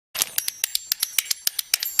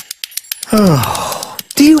Oh,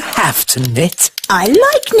 do you have to knit? I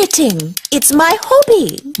like knitting. It's my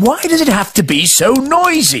hobby. Why does it have to be so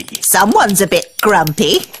noisy? Someone's a bit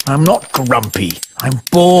grumpy. I'm not grumpy. I'm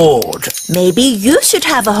bored. Maybe you should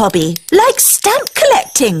have a hobby, like stamp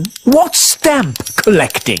collecting. What's stamp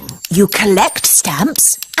collecting? You collect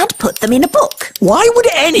stamps and put them in a book. Why would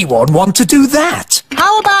anyone want to do that?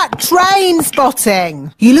 How about train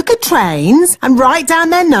spotting? You look at trains and write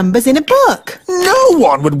down their numbers in a book. No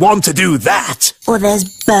one would want to do that. Or there's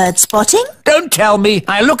bird spotting. Don't tell me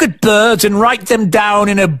I look at birds and write them down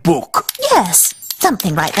in a book. Yes,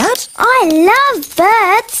 something like that. I love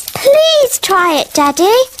birds. Please try it,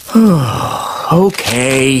 Daddy.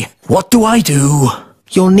 Okay, what do I do?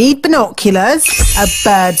 You'll need binoculars, a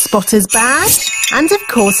bird spotter's badge, and of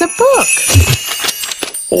course a book.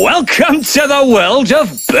 Welcome to the world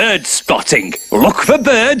of bird spotting. Look for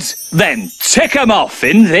birds, then tick 'em off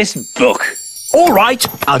in this book. All right,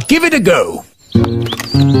 I'll give it a go.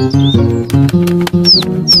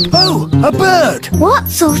 Oh, a bird! What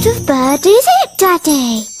sort of bird is it,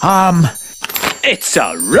 Daddy? It's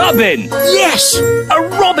a robin. Yes, a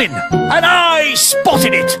robin! And I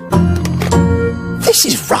spotted it! This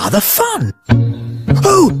is rather fun.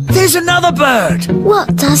 Oh, there's another bird!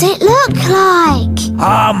 What does it look like?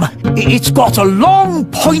 It's got a long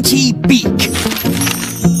pointy beak.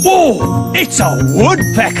 Oh, it's a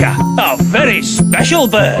woodpecker. A very special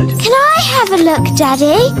bird. Can I have a look,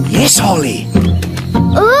 Daddy? Yes, Holly.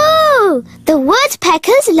 Ooh, the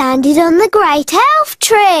woodpeckers landed on the great elf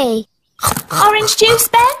tree. Orange juice,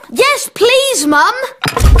 Ben? Yes, please, Mum.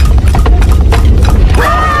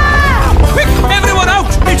 Quick, everyone out!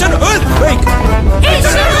 It's an earthquake! It's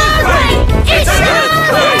an earthquake! It's an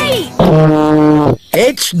earthquake!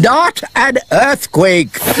 It's not an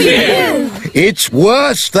earthquake. Phew. It's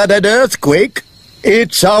worse than an earthquake.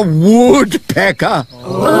 It's a woodpecker.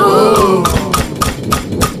 Oh.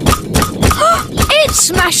 It's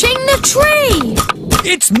smashing the tree!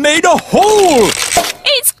 It's made a hole!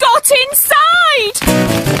 It's got inside!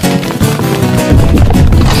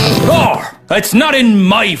 Oh, it's not in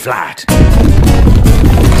my flat.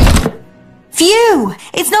 Phew!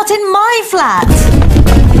 It's not in my flat.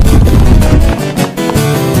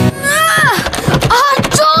 Our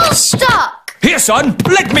door's stuck! Here, son,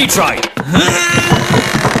 let me try.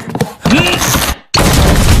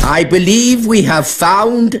 I believe we have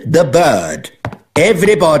found the bird.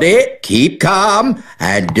 Everybody, keep calm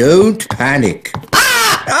and don't panic.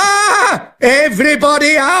 Ah!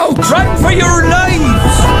 Everybody out! Run for your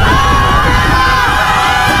lives!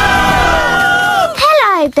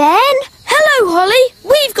 Hello, Ben. Hello, Holly.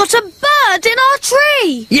 We've got a bird in our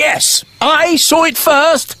tree. Yes, I saw it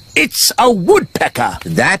first. It's a woodpecker.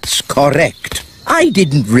 That's correct. I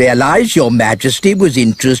didn't realize Your Majesty was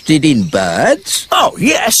interested in birds. Oh,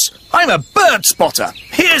 yes, I'm a bird spotter.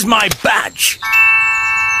 Here's my badge.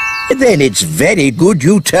 Then it's very good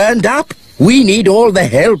you turned up. We need all the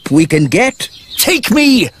help we can get. Take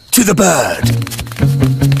me to the bird.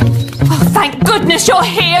 Oh, thank goodness you're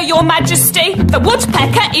here, Your Majesty. The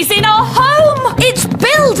woodpecker is in our home. It's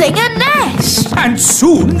building a nest. And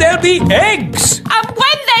soon there'll be eggs. And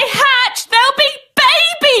when they hatch, there'll be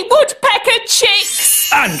baby woodpecker chicks.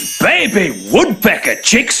 And baby woodpecker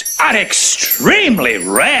chicks are extremely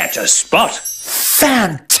rare to spot.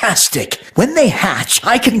 Fantastic. When they hatch,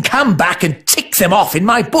 I can come back and tick them off in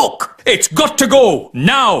my book. It's got to go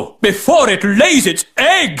now, before it lays its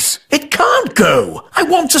eggs. It can't go. I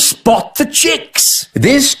want to spot the chicks.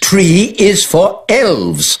 This tree is for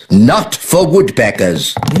elves, not for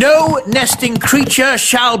woodpeckers. No nesting creature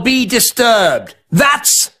shall be disturbed.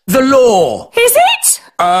 That's the law. Is it?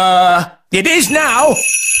 It is now.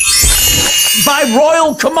 By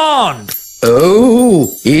royal command. Oh,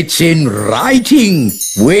 it's in writing.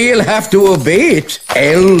 We'll have to obey it.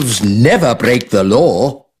 Elves never break the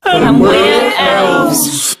law. And we're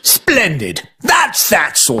elves. Splendid. That's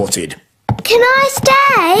that sorted. Can I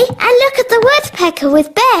stay and look at the woodpecker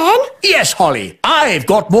with Ben? Yes, Holly. I've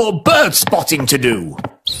got more bird spotting to do.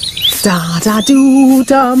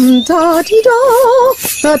 Da-da-doo-dum-da-dee-da,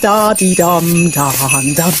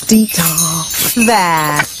 da-da-dee-dum-dum-da-dee-da.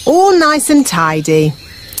 There, all nice and tidy.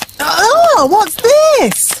 Oh, what's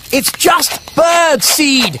this? It's just bird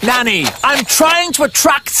seed, Nanny. I'm trying to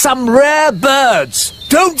attract some rare birds.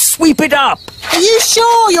 Don't sweep it up. Are you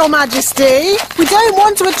sure, Your Majesty? We don't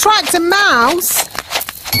want to attract a mouse.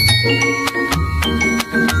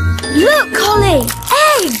 Look, Holly.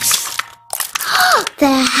 Eggs.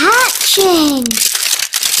 They're hatching.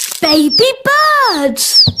 Baby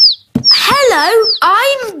birds. Hello,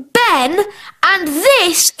 I'm Ben, And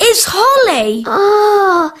this is holly.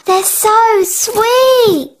 Oh, they're so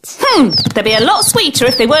sweet. They'd be a lot sweeter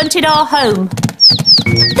if they weren't in our home.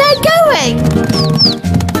 They're going.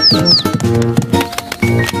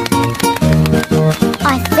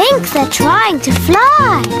 I think they're trying to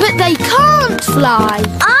fly. But they can't fly.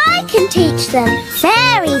 I can teach them.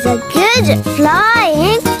 Fairies are good at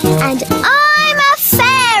flying, and I'm a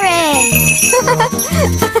fairy.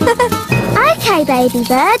 Okay, baby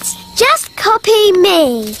birds, just copy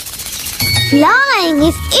me. Flying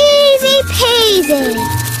is easy peasy.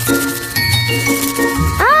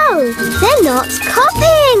 Oh, they're not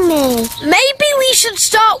copying me. Maybe we should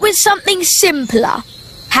start with something simpler.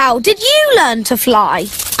 How did you learn to fly?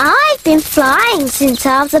 I've been flying since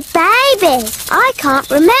I was a baby. I can't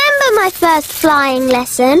remember my first flying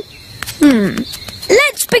lesson.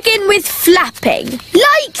 Let's begin with flapping,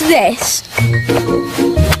 like this.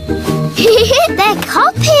 They're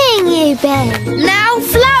copying you, Ben. Now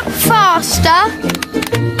flap faster.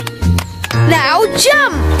 Now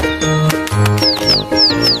jump.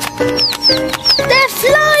 They're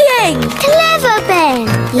flying. Clever, Ben.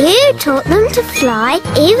 You taught them to fly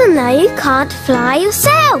even though you can't fly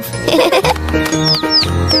yourself.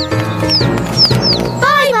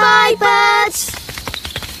 Bye-bye, birds.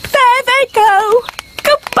 There they go.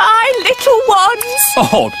 Goodbye, little ones.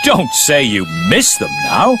 Oh, don't say you miss them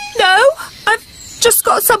now. No, I've just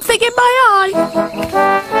got something in my eye.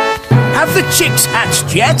 Have the chicks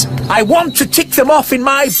hatched yet? I want to tick them off in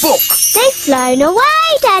my book. They've flown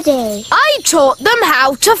away, Daddy. I taught them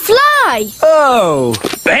how to fly. Oh.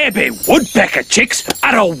 Baby woodpecker chicks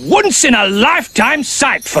are a once-in-a-lifetime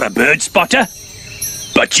sight for a bird spotter.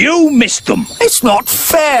 But you missed them. It's not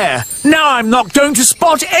fair. Now I'm not going to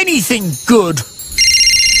spot anything good.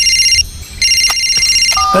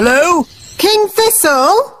 Hello? King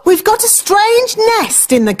Thistle, we've got a strange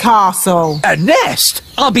nest in the castle. A nest?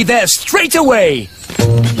 I'll be there straight away.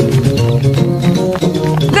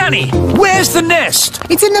 Nanny, where's the nest?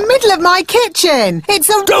 It's in the middle of my kitchen. It's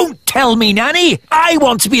a... Don't tell me, Nanny. I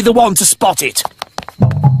want to be the one to spot it.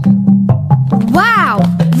 Wow,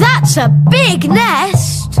 that's a big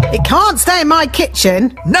nest. It can't stay in my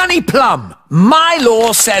kitchen. Nanny Plum, my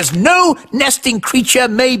law says no nesting creature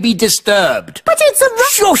may be disturbed. But it's a...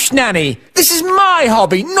 Shush, Nanny. This is my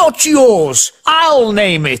hobby, not yours. I'll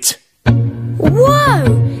name it. Whoa,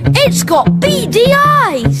 it's got beady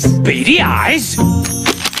eyes. Beady eyes?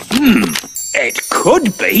 It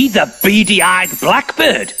could be the beady-eyed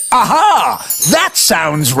blackbird. Aha! That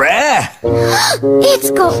sounds rare.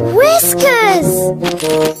 It's got whiskers.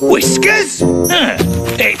 Whiskers?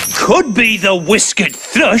 It could be the whiskered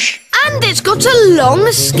thrush. And it's got a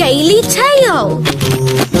long, scaly tail.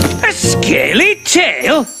 A scaly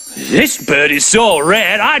tail? This bird is so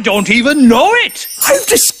rare I don't even know it. I've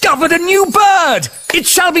discovered a new bird. It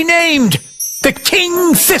shall be named the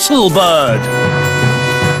King Thistlebird.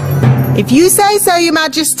 If you say so, Your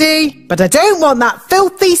Majesty, but I don't want that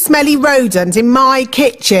filthy, smelly rodent in my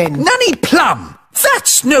kitchen. Nanny Plum,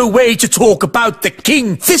 that's no way to talk about the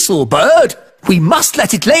King Thistlebird. We must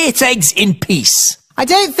let it lay its eggs in peace. I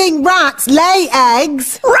don't think rats lay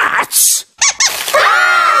eggs. Rats?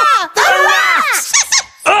 The rats!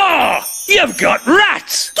 Oh, you've got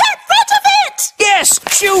rats. Get rid of it! Yes,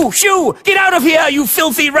 shoo, shoo! Get out of here, you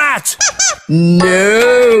filthy rat!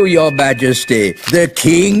 No, Your Majesty. The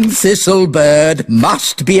King Thistlebird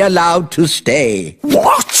must be allowed to stay.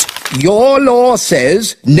 What? Your law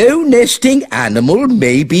says no nesting animal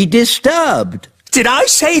may be disturbed. Did I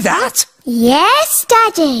say that? Yes,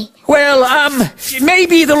 Daddy. Well,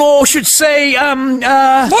 maybe the law should say,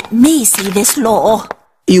 Let me see this law.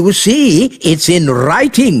 You see, it's in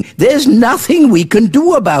writing. There's nothing we can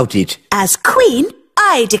do about it. As Queen,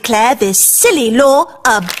 I declare this silly law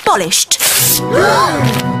abolished.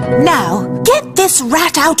 Now, get this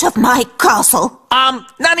rat out of my castle.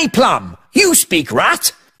 Nanny Plum, you speak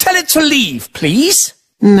rat. Tell it to leave, please.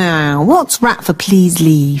 Now, what's rat for please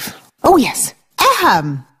leave? Oh, yes.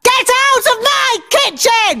 Ahem. Get out of my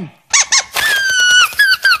kitchen!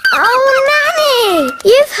 Oh, Nanny,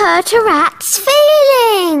 you've hurt a rat's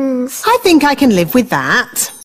feelings. I think I can live with that.